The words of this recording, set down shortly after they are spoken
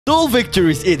Doll Victor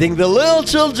is eating the little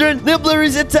children. Nibbler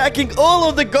is attacking all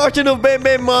of the Garten of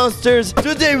Banban monsters.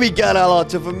 Today we got a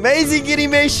lot of amazing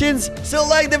animations. So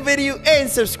like the video and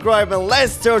subscribe and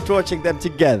let's start watching them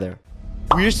together.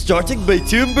 We're starting by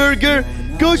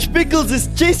ToonBurger. Coach Pickles is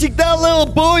chasing that little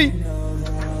boy.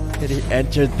 And he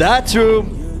entered that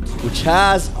room, which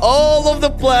has all of the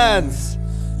plants.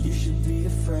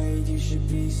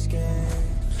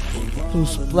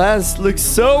 Those plants look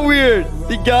so weird.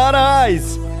 They got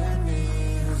eyes.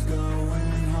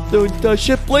 Don't touch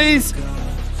it, please.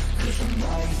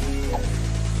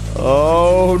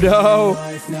 Oh no.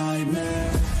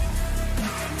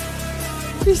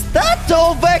 Is that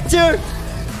Doll Vector?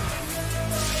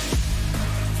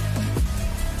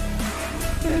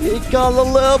 And he got a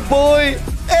little boy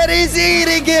and he's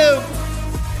eating him.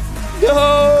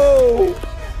 No.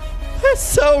 That's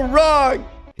so wrong.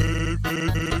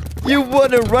 You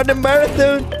want to run a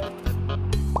marathon?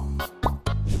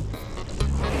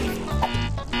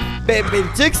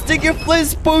 Banban took Stinger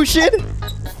Flint's potion.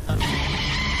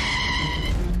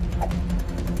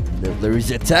 Nibbler is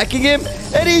attacking him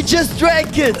and he just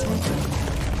drank it.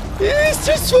 He's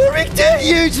transforming to a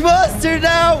huge monster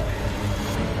now.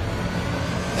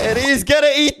 And he's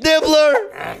gonna eat Nibbler.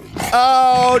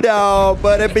 Oh no,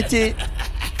 bon appetit.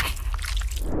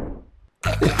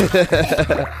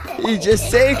 He just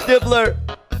saved Nibbler.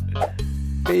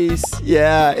 Peace.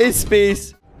 Yeah, it's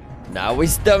peace. Now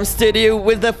it's Dumb Studio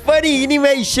with a funny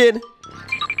animation.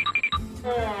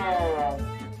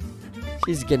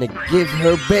 She's gonna give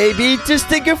her baby to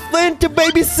Stinger Flint to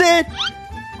babysit.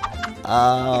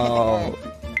 Oh.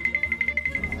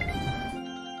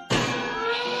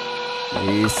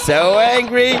 He's so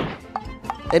angry.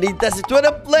 And he doesn't want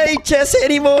to play chess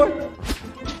anymore.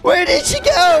 Where did she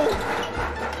go?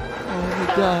 Oh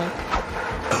my god.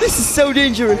 This is so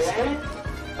dangerous.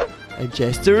 And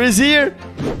Chester is here.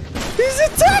 He's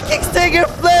attacking Stinger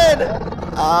Flint.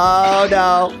 Oh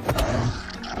no.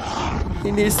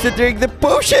 He needs to drink the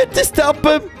potion to stop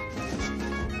him.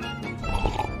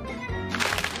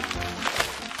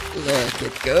 Look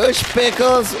at Coach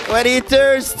Pickles when he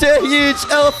turns to a huge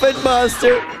elephant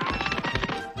monster.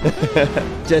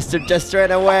 Chester just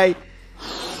ran away.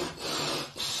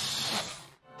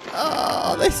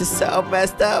 Oh, this is so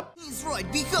messed up.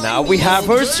 Now we have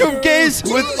Hornstromp Fingers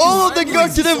with all of the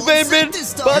Garten of Banban,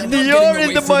 but they are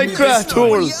in the Minecraft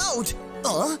world.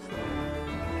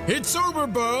 It's over,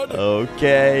 bud.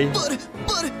 Okay.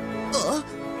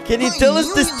 Can you tell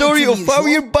us the story of how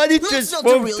your body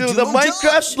transformed to the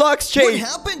Minecraft blocks chain?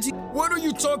 What are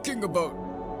you talking about?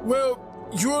 Well,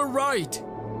 you're right.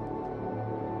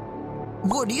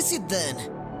 What is it then?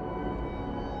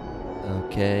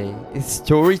 Okay, it's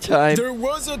story time. There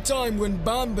was a time when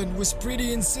Banban was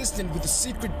pretty insistent with the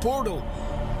secret portal.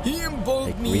 He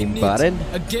involved me in it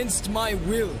against my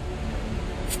will.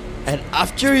 And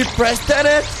after he pressed on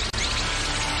it,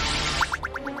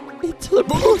 he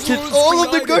teleported all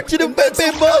of the Garten of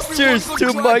Banban monsters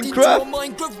to Minecraft.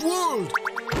 World.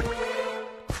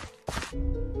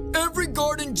 Every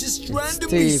garden just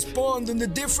randomly spawned in a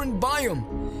different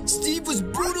biome. Steve was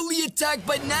brutally attacked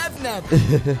by Nab.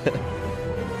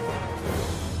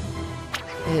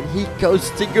 And he goes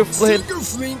Stinger Flint. Stinger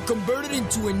Flint converted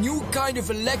into a new kind of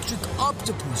electric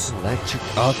octopus.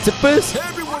 Electric octopus?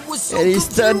 Everyone was so and he's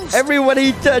done everyone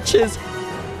he touches.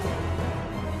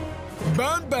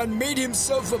 Banban made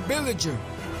himself a villager.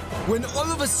 When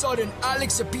all of a sudden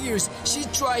Alex appears, she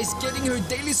tries getting her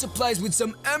daily supplies with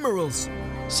some emeralds.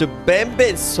 So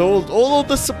Banban sold all of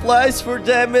the supplies for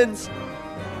diamonds.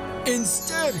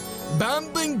 Instead,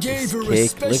 Banban gave her a cake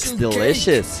special looks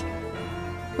delicious.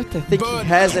 What, I think he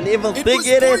has an evil thing was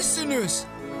in it. Poisonous.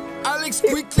 Alex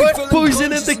quickly put fell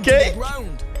poison in the cake.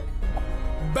 ground.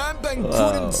 Banban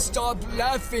couldn't stop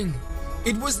laughing.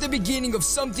 It was the beginning of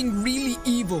something really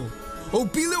evil.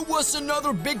 Opila was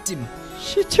another victim.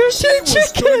 She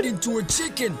turned into a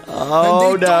chicken.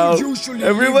 Oh no.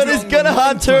 Everyone is gonna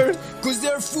hunt her. Because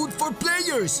they're food for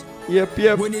players.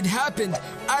 Yep. When it happened,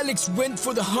 Alex went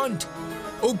for the hunt.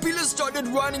 Opila started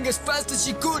running as fast as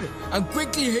she could and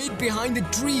quickly hid behind a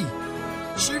tree.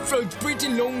 She felt pretty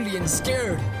lonely and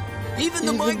scared. Even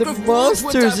the Minecraft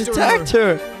monsters attacked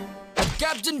her.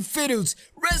 Captain Fiddles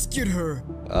rescued her.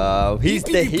 Oh, he's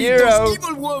the hero. Those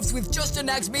evil wolves with just an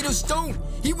axe made of stone.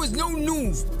 He was no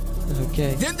noob.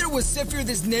 Okay. Then there was Zephyr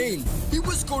the Snail. He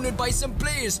was cornered by some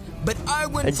players, but I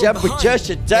went and from behind.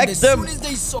 Just attacked them. As soon as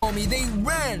they saw me, they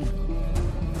ran.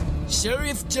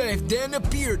 Sheriff Jeff then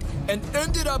appeared and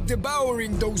ended up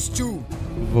devouring those two.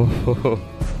 Whoa.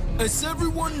 As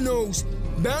everyone knows,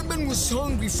 Banban was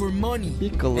hungry for money. He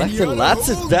collected lots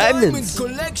of diamonds.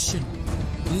 Collection.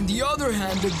 On the other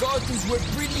hand, the Gartens were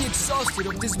pretty exhausted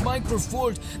of this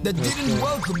Minecraft that didn't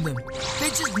welcome them. They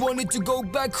just wanted to go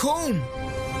back home.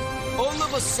 All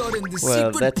of a sudden, the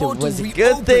secret portal was a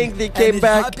good thing they came and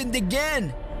back. It happened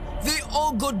again. They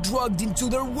all got drugged into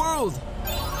their world.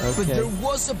 But there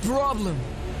was a problem.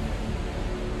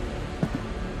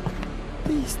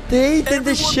 They stayed in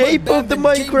the shape of the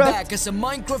Minecraft. Came back as a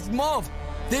Minecraft mob.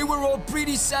 They were all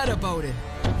pretty sad about it.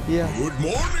 Yeah. Good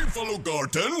morning, fellow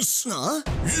Gartens. Huh?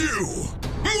 You!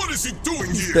 What is he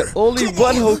doing here? The only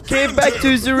one who came back to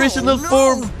his original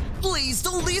form. Please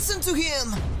don't listen to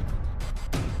him.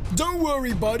 Don't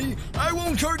worry, buddy. I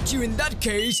won't hurt you in that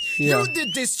case. Yeah. You did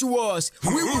this to us.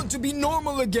 We want to be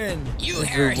normal again. You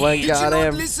heard Everyone him. Did got you not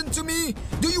him. listen to me?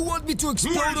 Do you want me to Why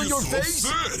explode are on you your so face?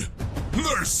 upset?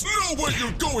 There's no way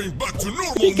you're going back to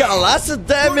normal He got now. lots of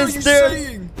What are diamonds, you dude.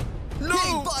 saying? No.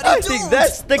 Hey, buddy, I think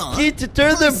that's the key to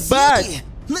turn them back.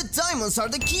 The diamonds are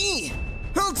the key.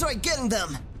 I'll try getting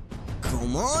them.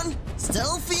 Come on,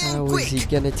 stealthy and How quick. is he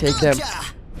gonna take them?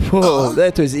 Gotcha. Whoa,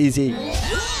 that was easy.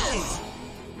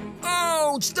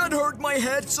 Ouch, that hurt my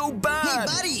head so Hey, bad.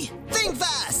 buddy, think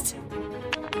fast.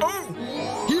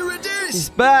 Oh, here it is. He's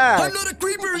back. I'm not a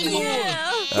creeper anymore.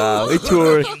 Oh, it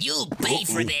worked. You'll pay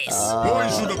for this. I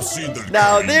should have seen that.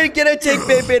 Now they're gonna take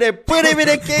Baby and put him in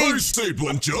a I cage. saved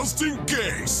one just in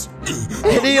case.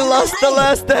 And he lost the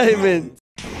last diamond.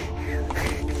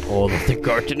 All of the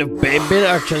Garten of Banban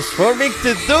are transforming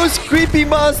to those creepy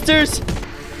monsters.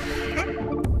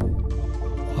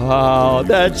 Wow,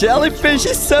 that jellyfish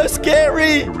is so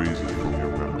scary.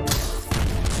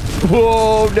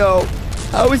 Whoa, no.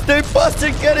 How is the imposter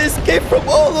gonna escape from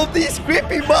all of these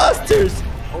creepy monsters?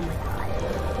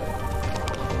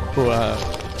 Wow,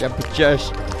 Jumpy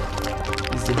Josh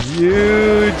is a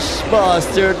huge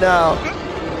monster now.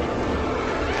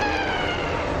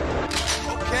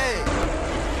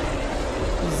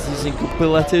 He's using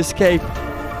Kupila to escape.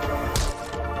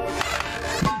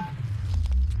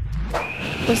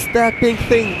 What's that pink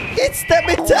thing? It's the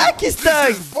Mitaki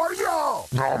thing!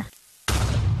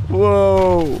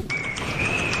 Whoa!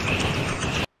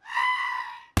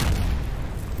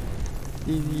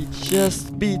 He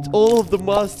just beat all of the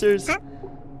monsters.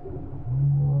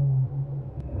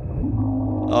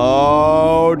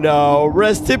 Oh no!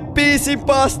 Rest in peace,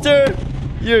 imposter!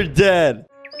 You're dead.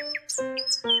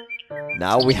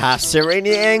 Now we have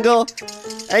Sereni Angle,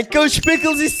 and Coach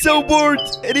Pickles is so bored,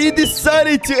 and he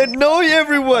decided to annoy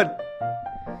everyone.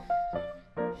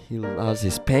 He loves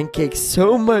his pancakes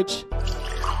so much.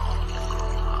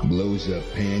 Blows up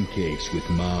pancakes with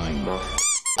mine.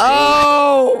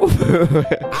 Oh!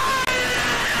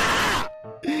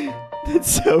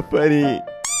 That's so funny.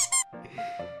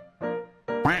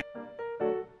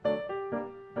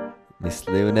 Miss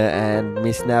Luna and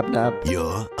Miss Nap Nap.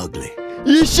 You're ugly.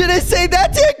 You shouldn't say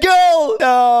that to a girl!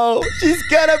 No! She's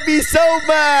gonna be so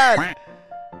mad!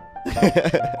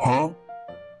 Huh?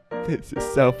 This is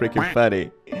so freaking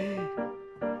funny.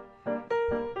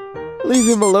 Leave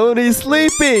him alone, he's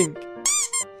sleeping!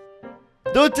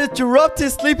 Don't interrupt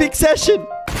his sleeping session!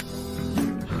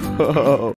 Oh.